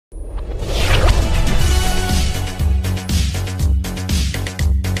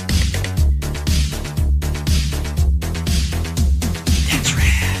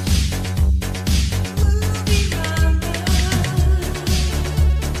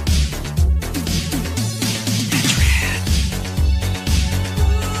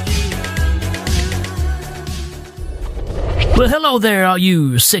Well, hello there, all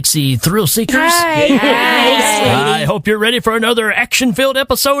you sexy thrill seekers. Hi. I hope you're ready for another action-filled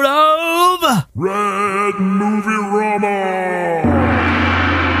episode of Red Movierama.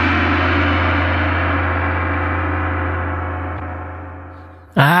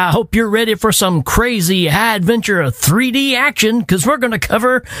 I hope you're ready for some crazy high-adventure 3D action, because we're going to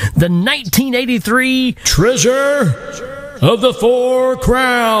cover the 1983 Treasure of the Four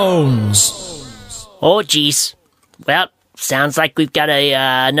Crowns. Oh, geez. Well, sounds like we've got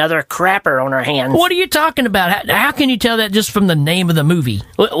another crapper on our hands. What are you talking about? How can you tell that just from the name of the movie?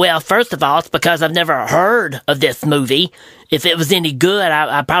 Well, first of all, it's because I've never heard of this movie. If it was any good,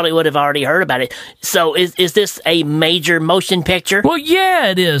 I probably would have already heard about it. So is this a major motion picture? Well,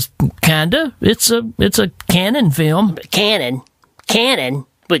 yeah, it is, kinda. It's a canon film. Canon?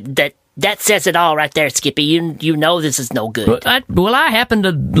 But that says it all right there, Skippy. You know this is no good. Well, I happen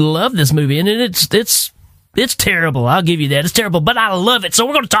to love this movie, and it's terrible. I'll give you that. It's terrible, but I love it, so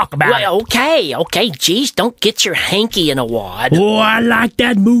we're going to talk about it. Okay. Geez, don't get your hanky in a wad. Oh, I like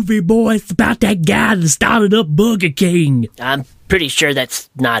that movie, boy. It's about that guy that started up Burger King. I'm pretty sure that's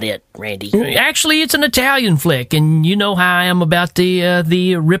not it, Randy. Actually, it's an Italian flick, and you know how I am about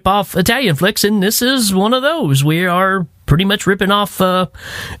the rip-off Italian flicks, and this is one of those. We are pretty much ripping off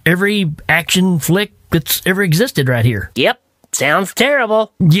every action flick that's ever existed right here. Yep. Sounds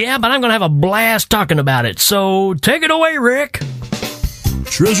terrible. Yeah, but I'm going to have a blast talking about it. So take it away, Rick.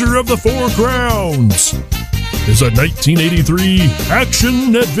 Treasure of the Four Crowns is a 1983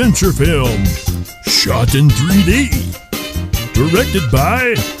 action-adventure film shot in 3D, directed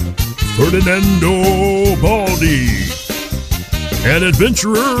by Ferdinando Baldi. An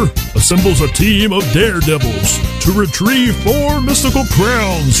adventurer assembles a team of daredevils to retrieve 4 mystical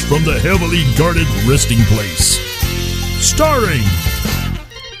crowns from the heavily guarded resting place. Starring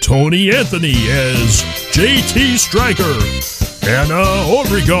Tony Anthony as J.T. Stryker, Anna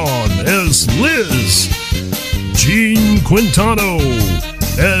Obregon as Liz, Gene Quintano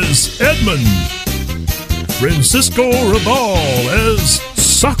as Edmund, Francisco Rabal as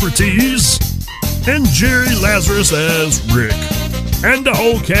Socrates, and Jerry Lazarus as Rick, and a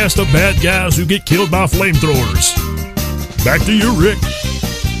whole cast of bad guys who get killed by flamethrowers. Back to you, Rick.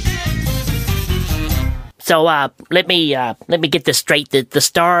 So, let me get this straight. The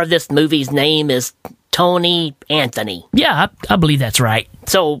star of this movie's name is Tony Anthony. Yeah, I believe that's right.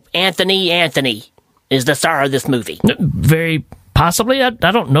 So, Anthony is the star of this movie. Very possibly. I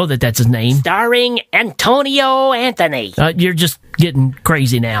don't know that that's his name. Starring Antonio Anthony. You're just getting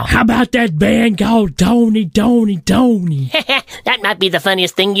crazy now. How about that band called Tony? That might be the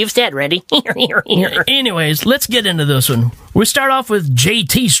funniest thing you've said, Randy. Anyways, let's get into this one. We start off with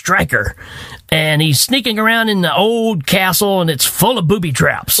J.T. Stryker, and he's sneaking around in the old castle, and it's full of booby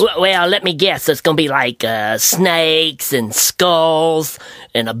traps. Well, let me guess. It's going to be like snakes and skulls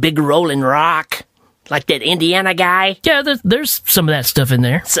and a big rolling rock. Like that Indiana guy? Yeah, there's some of that stuff in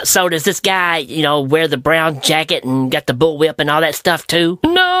there. So does this guy, wear the brown jacket and got the bullwhip and all that stuff too?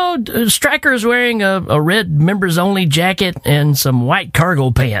 No, Stryker's wearing a red members-only jacket and some white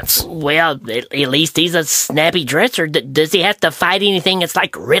cargo pants. Well, at least he's a snappy dresser. Does he have to fight anything that's,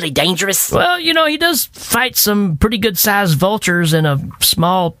 really dangerous? Well, he does fight some pretty good-sized vultures and a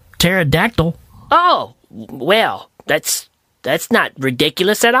small pterodactyl. Oh, well, that's not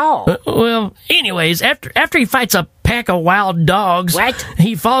ridiculous at all. Well, anyways, after he fights a pack of wild dogs, what?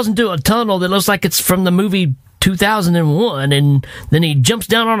 He falls into a tunnel that looks like it's from the movie 2001, and then he jumps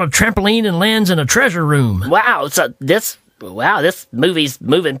down on a trampoline and lands in a treasure room. Wow, so this movie's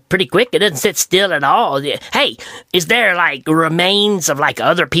moving pretty quick. It doesn't sit still at all. Hey, is there, remains of,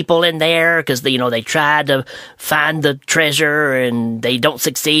 other people in there? Because, they tried to find the treasure and they don't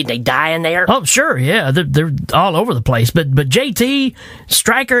succeed. They die in there? Oh, sure, yeah. They're all over the place. But J.T.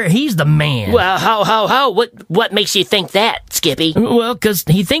 Stryker, he's the man. Well, how? What makes you think that, Skippy? Well, because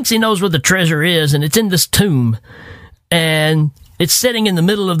he thinks he knows where the treasure is, and it's in this tomb. And it's sitting in the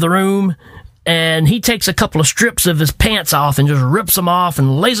middle of the room, and he takes a couple of strips of his pants off and just rips them off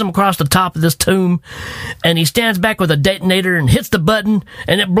and lays them across the top of this tomb, and he stands back with a detonator and hits the button,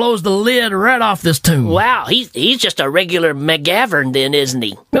 and it blows the lid right off this tomb. Wow, he's just a regular McGavern then, isn't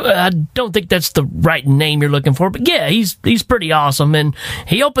he? I don't think that's the right name you're looking for, but yeah, he's pretty awesome, and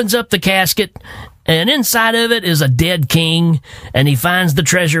he opens up the casket, and inside of it is a dead king, and he finds the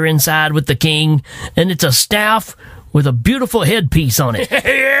treasure inside with the king, and it's a staff with a beautiful headpiece on it.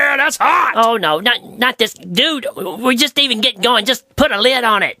 Yeah, that's hot! Oh, no, not this. Dude, we're just even getting going. Just put a lid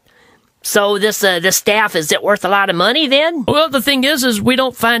on it. So this staff, is it worth a lot of money then? Well, the thing is we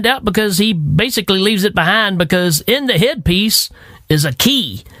don't find out because he basically leaves it behind, because in the headpiece is a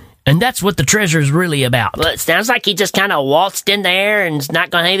key. And that's what the treasure's really about. Well, it sounds like he just kind of waltzed in there and is not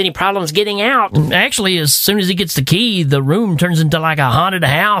going to have any problems getting out. Actually, as soon as he gets the key, the room turns into like a haunted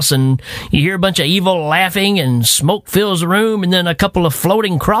house, and you hear a bunch of evil laughing, and smoke fills the room, and then a couple of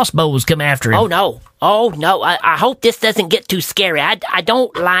floating crossbows come after him. Oh, no. Oh, no. I hope this doesn't get too scary. I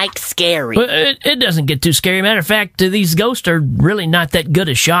don't like scary. Well, it doesn't get too scary. Matter of fact, these ghosts are really not that good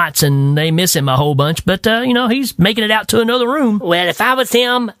at shots, and they miss him a whole bunch. But, he's making it out to another room. Well, if I was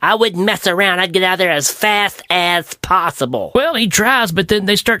him, I wouldn't mess around. I'd get out there as fast as possible. Well, he tries, but then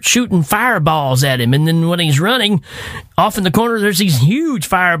they start shooting fireballs at him. And then when he's running, off in the corner, there's these huge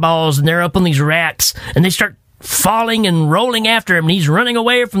fireballs, and they're up on these racks, and they start falling and rolling after him, and he's running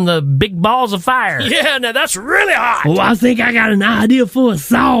away from the big balls of fire. Yeah, now that's really hot. Oh, I think I got an idea for a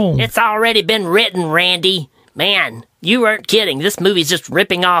song. It's already been written, Randy. Man, you weren't kidding. This movie's just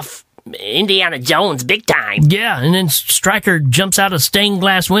ripping off Indiana Jones big time. Yeah, and then Stryker jumps out a stained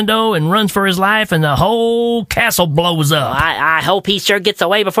glass window and runs for his life, and the whole castle blows up. I hope he sure gets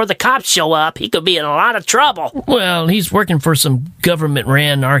away before the cops show up. He could be in a lot of trouble. Well, he's working for some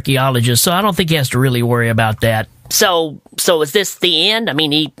government-ran archaeologists, so I don't think he has to really worry about that. So is this the end? I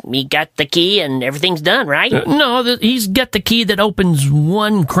mean, he got the key and everything's done, right? No, he's got the key that opens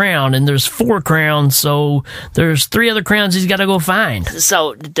one crown, and there's 4 crowns, so there's 3 other crowns he's got to go find.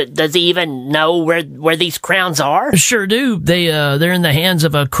 So does he even know where these crowns are? Sure do. They're in the hands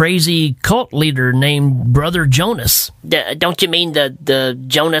of a crazy cult leader named Brother Jonas. Don't you mean the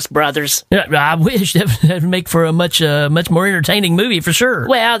Jonas Brothers? I wish that'd make for a much more entertaining movie for sure.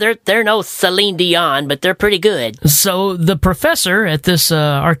 Well, they're no Celine Dion, but they're pretty good. So the professor at this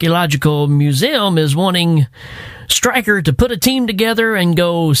archaeological museum is wanting Stryker to put a team together and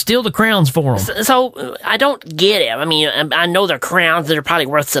go steal the crowns for him. So I don't get it. I mean, I know they're crowns that are probably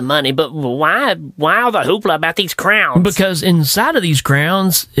worth some money, but why all the hoopla about these crowns? Because inside of these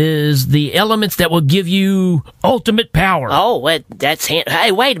crowns is the elements that will give you ultimate power. Oh,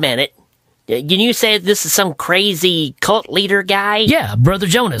 hey, wait a minute. You say this is some crazy cult leader guy? Yeah, Brother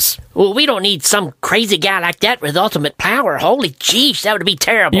Jonas. Well, we don't need some crazy guy like that with ultimate power. Holy jeez, that would be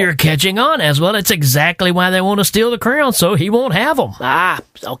terrible. You're catching on, as well. That's exactly why they want to steal the crown, so he won't have them. Ah,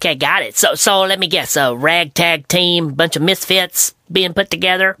 okay, got it. So let me guess, a ragtag team, bunch of misfits being put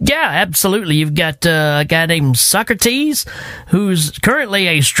together? Yeah, absolutely. You've got a guy named Socrates, who's currently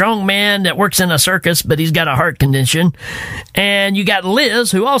a strong man that works in a circus, but he's got a heart condition. And you got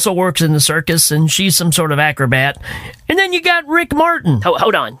Liz, who also works in the circus, and she's some sort of acrobat. And then you got Rik Morgan.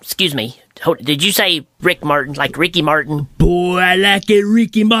 Hold on, excuse me. Did you say Rik Martin, like Ricky Martin? Boy, I like that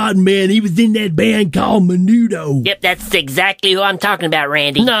Ricky Martin, man. He was in that band called Menudo. Yep, that's exactly who I'm talking about,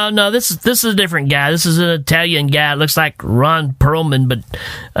 Randy. No, this is a different guy. This is an Italian guy. Looks like Ron Perlman,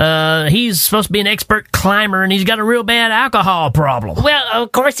 but he's supposed to be an expert climber, and he's got a real bad alcohol problem. Well,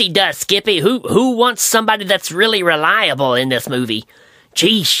 of course he does, Skippy. Who wants somebody that's really reliable in this movie?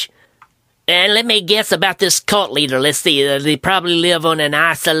 Jeesh. And let me guess about this cult leader. Let's see. They probably live on an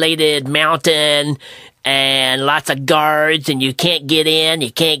isolated mountain and lots of guards, and you can't get in,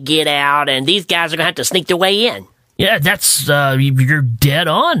 you can't get out, and these guys are going to have to sneak their way in. Yeah, that's, you're dead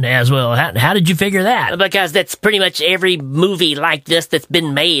on, as well. How did you figure that? Because that's pretty much every movie like this that's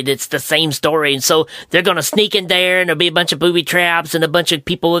been made. It's the same story. And so they're going to sneak in there, and there'll be a bunch of booby traps and a bunch of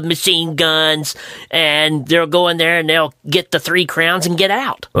people with machine guns, and they'll go in there and they'll get the 3 crowns and get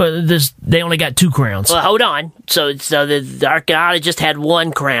out. Well, they only got 2 crowns. Well, hold on. So the archaeologist had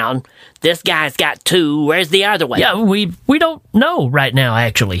 1 crown. This guy's got 2. Where's the other one? Yeah, we don't know right now,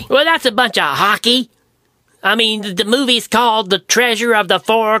 actually. Well, that's a bunch of hockey. I mean, the movie's called The Treasure of the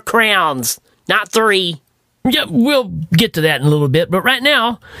 4 Crowns, not 3. Yeah, we'll get to that in a little bit, but right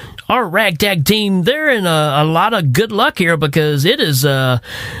now, our ragtag team, they're in a lot of good luck here because it is a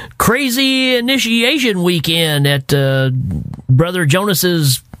crazy initiation weekend at Brother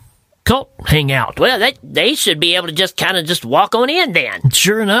Jonas's cult hangout. Well, they should be able to just kind of just walk on in then.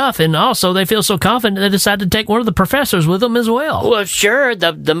 Sure enough, and also they feel so confident they decide to take one of the professors with them as well. Well, sure,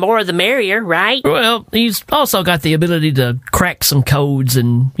 the more the merrier, right? Well, he's also got the ability to crack some codes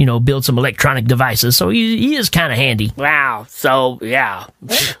and, build some electronic devices, so he is kind of handy. Wow, so, yeah.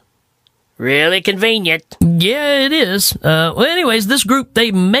 Really convenient. Yeah, it is. Well, anyways, this group,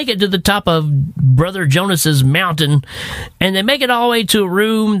 they make it to the top of Brother Jonas's mountain, and they make it all the way to a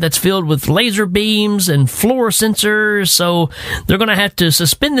room that's filled with laser beams and floor sensors, so they're going to have to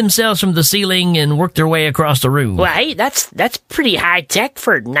suspend themselves from the ceiling and work their way across the room. Well, hey, that's pretty high tech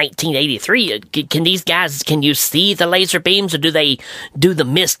for 1983. Can you see the laser beams, or do they do the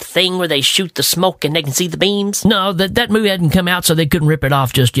mist thing where they shoot the smoke and they can see the beams? No, that movie hadn't come out, so they couldn't rip it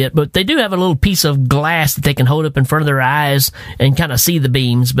off just yet, but they do have have a little piece of glass that they can hold up in front of their eyes and kind of see the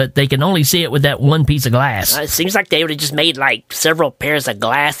beams, but they can only see it with that one piece of glass. It seems like they would have just made like several pairs of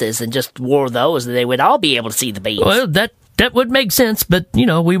glasses and just wore those, and they would all be able to see the beams. Well, that would make sense, but,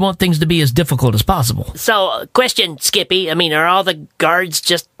 we want things to be as difficult as possible. So, question, Skippy. I mean, are all the guards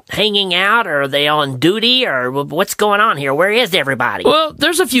just hanging out, or are they on duty, or what's going on here? Where is everybody? Well,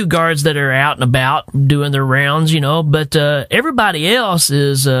 there's a few guards that are out and about doing their rounds, but everybody else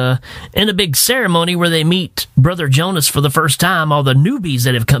is in a big ceremony where they meet Brother Jonas for the first time, all the newbies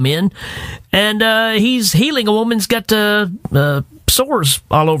that have come in, and he's healing a woman who's got sores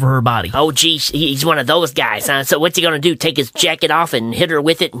all over her body. Oh, geez, he's one of those guys, huh? So what's he going to do, take his jacket off and hit her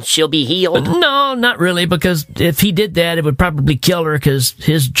with it and she'll be healed? No, not really, because if he did that, it would probably kill her, because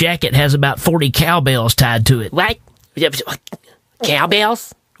his jacket has about 40 cowbells tied to it. What?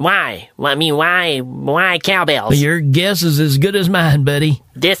 Cowbells? Why? Well, I mean, why cowbells? Your guess is as good as mine, buddy.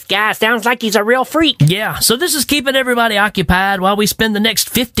 This guy sounds like he's a real freak. Yeah, so this is keeping everybody occupied while we spend the next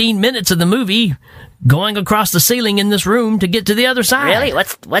 15 minutes of the movie going across the ceiling in this room to get to the other side. Really?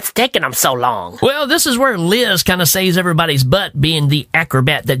 What's taking them so long? Well, this is where Liz kind of saves everybody's butt, being the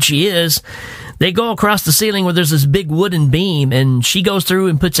acrobat that she is. They go across the ceiling where there's this big wooden beam, and she goes through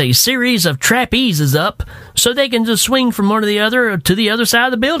and puts a series of trapezes up so they can just swing from one to the other side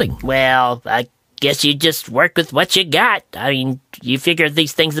of the building. Well, I guess you just work with what you got. I mean, you figured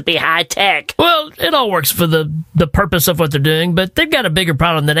these things would be high tech. Well, it all works for the purpose of what they're doing, but they've got a bigger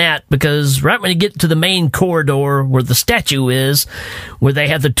problem than that, because right when you get to the main corridor where the statue is, where they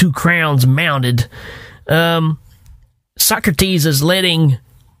have the two crowns mounted, Socrates is letting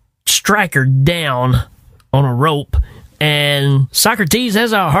Stryker down on a rope, and Socrates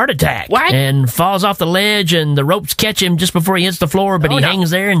has a heart attack. What? And falls off the ledge, and the ropes catch him just before he hits the floor, but he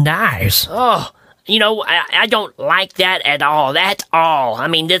hangs there and dies. Oh, I don't like that at all. That's all. I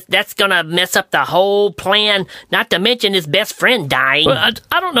mean, that's gonna mess up the whole plan, not to mention his best friend dying. Well,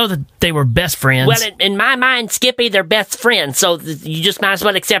 I don't know that they were best friends. Well, in my mind, Skippy, they're best friends, so you just might as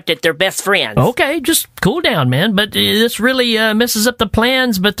well accept it. They're best friends. Okay, just cool down, man. But this really messes up the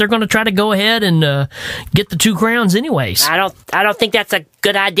plans, but they're going to try to go ahead and get the two crowns anyways. I don't think that's a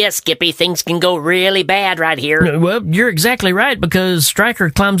good idea, Skippy. Things can go really bad right here. Well, you're exactly right, because Stryker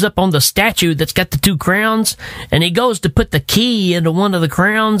climbs up on the statue that's got the two crowns, and he goes to put the key into one of the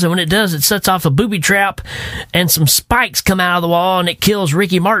crowns, and when it does, it sets off a booby trap, and some spikes come out of the wall, and it kills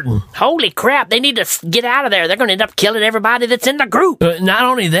Ricky Martin. Holy crap, they need to get out of there. They're going to end up killing everybody that's in the group. Not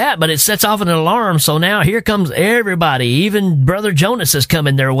only that, but it sets off an alarm, so now here comes everybody. Even Brother Jonas is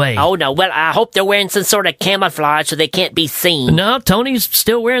coming their way. Oh, no. Well, I hope they're wearing some sort of camouflage so they can't be seen. No, Tony's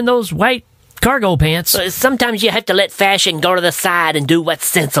still wearing those white cargo pants. Sometimes you have to let fashion go to the side and do what's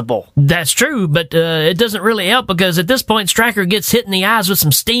sensible. That's true, but it doesn't really help, because at this point, Stryker gets hit in the eyes with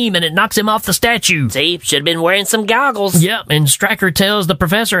some steam, and it knocks him off the statue. See, should have been wearing some goggles. Yep, and Stryker tells the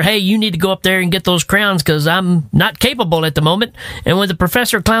professor, hey, you need to go up there and get those crowns, because I'm not capable at the moment. And when the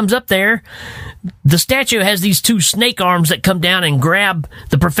professor climbs up there, the statue has these two snake arms that come down and grab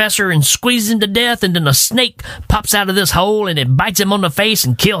the professor and squeeze him to death, and then a snake pops out of this hole, and it bites him on the face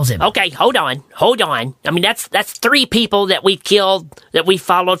and kills him. Okay, hold on. I mean, that's three people that we've killed, that we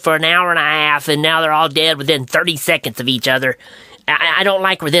followed for an hour and a half, and now they're all dead within 30 seconds of each other. I don't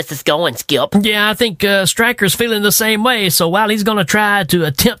like where this is going, Skip. Yeah, I think Stryker's feeling the same way, so while he's going to try to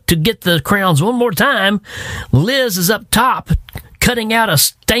attempt to get the crowns one more time, Liz is up top, cutting out a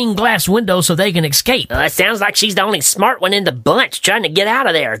stained glass window so they can escape. It sounds like she's the only smart one in the bunch trying to get out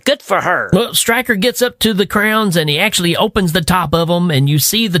of there. Good for her. Well, Stryker gets up to the crowns, and he actually opens the top of them, and you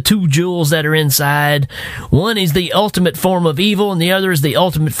see the two jewels that are inside. One is the ultimate form of evil, and the other is the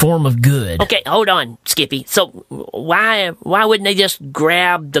ultimate form of good. Okay, hold on, Skippy. So why wouldn't they just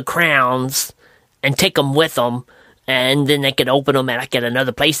grab the crowns and take them with them, and then they could open them at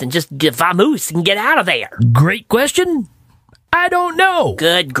another place and just vamoose and get out of there? Great question. I don't know.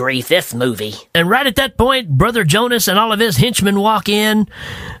 Good grief, this movie. And right at that point, Brother Jonas and all of his henchmen walk in,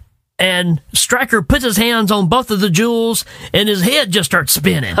 and Stryker puts his hands on both of the jewels, and his head just starts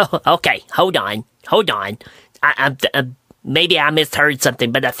spinning. Oh, okay, hold on. Maybe I misheard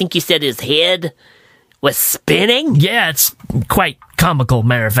something, but I think you said his head was spinning? Yeah, it's quite comical,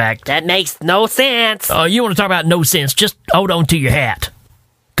 matter of fact. That makes no sense. Oh, you want to talk about no sense? Just hold on to your hat.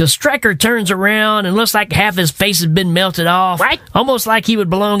 Because Stryker turns around and looks like half his face has been melted off. What? Almost like he would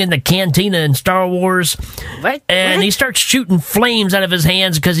belong in the cantina in Star Wars. What? And he starts shooting flames out of his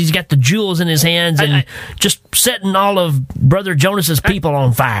hands because he's got the jewels in his hands and just setting all of Brother Jonas's people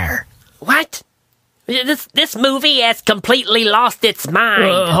on fire. What? This movie has completely lost its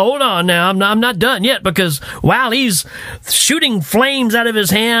mind. Hold on now. I'm not done yet, because while he's shooting flames out of his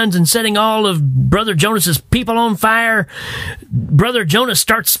hands and setting all of Brother Jonas's people on fire, Brother Jonas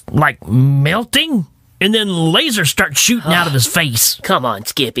starts, like, melting, and then lasers start shooting out of his face. Come on,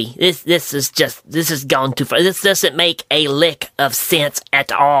 Skippy. This has gone too far. This doesn't make a lick of sense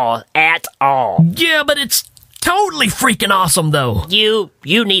at all. At all. Yeah, but it's totally freaking awesome, though. You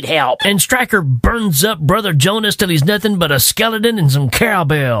need help. And Stryker burns up Brother Jonas till he's nothing but a skeleton and some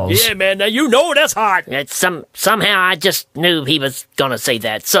cowbells. Yeah, man, now you know that's hot. Somehow I just knew he was gonna say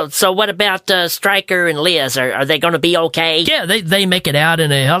that. So what about Stryker and Liz? Are they gonna be okay? Yeah, they make it out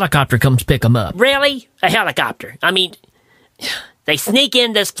and a helicopter comes pick them up. Really? A helicopter? I mean, they sneak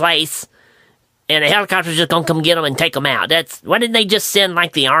in this place, and a helicopter's just gonna come get them and take them out. Why didn't they just send,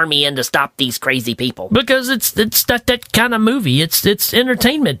 like, the army in to stop these crazy people? Because it's not that kind of movie. It's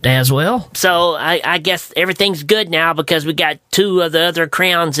entertainment as well. So I guess everything's good now because we got 2 of the other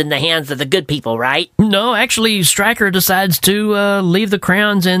crowns in the hands of the good people, right? No, actually, Stryker decides to leave the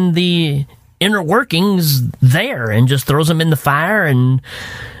crowns and the inner workings there and just throws them in the fire, and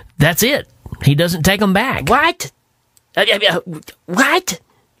that's it. He doesn't take them back. What? What?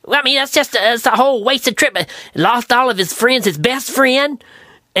 Well, I mean, it's a whole wasted trip. Lost all of his friends, his best friend,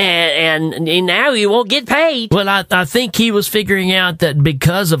 and now he won't get paid. Well, I think he was figuring out that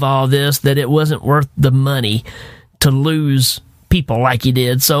because of all this, that it wasn't worth the money to lose people like he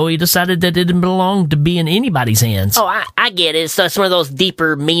did, so he decided that it didn't belong to be in anybody's hands. Oh, I get it. So it's one of those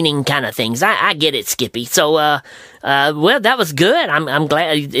deeper meaning kind of things. I get it, Skippy. So, well, that was good. I'm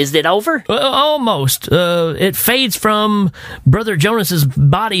glad. Is it over? Almost. It fades from Brother Jonas's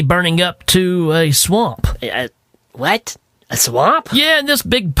body burning up to a swamp. What? A swamp? Yeah, and this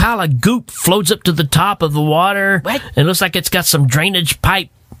big pile of goop floats up to the top of the water. What? It looks like it's got some drainage pipe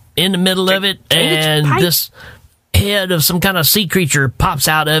in the middle of it, and pipe? This head of some kind of sea creature pops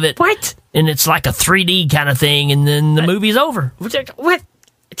out of it. What? And it's like a 3D kind of thing, and then the movie's over. What? What?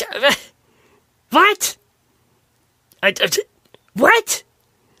 What? I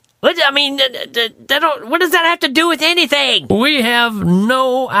mean, what does that have to do with anything? We have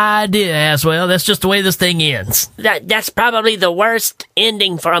no idea, Aswell. That's just the way this thing ends. That's probably the worst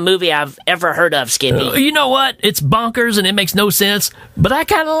ending for a movie I've ever heard of, Skippy. You know what? It's bonkers and it makes no sense, but I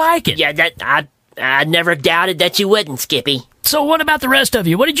kind of like it. Yeah, I never doubted that you wouldn't, Skippy. So what about the rest of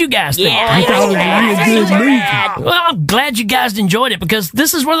you? What did you guys think? Yeah, I thought it was a real good movie. Well, I'm glad you guys enjoyed it, because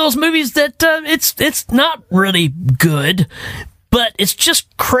this is one of those movies that it's not really good, but it's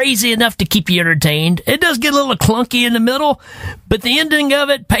just crazy enough to keep you entertained. It does get a little clunky in the middle, but the ending of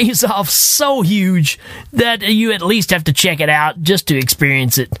it pays off so huge that you at least have to check it out just to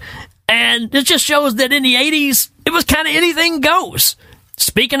experience it. And it just shows that in the 80s, it was kind of anything goes.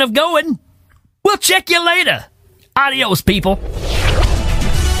 Speaking of going, we'll check you later. Adios, people.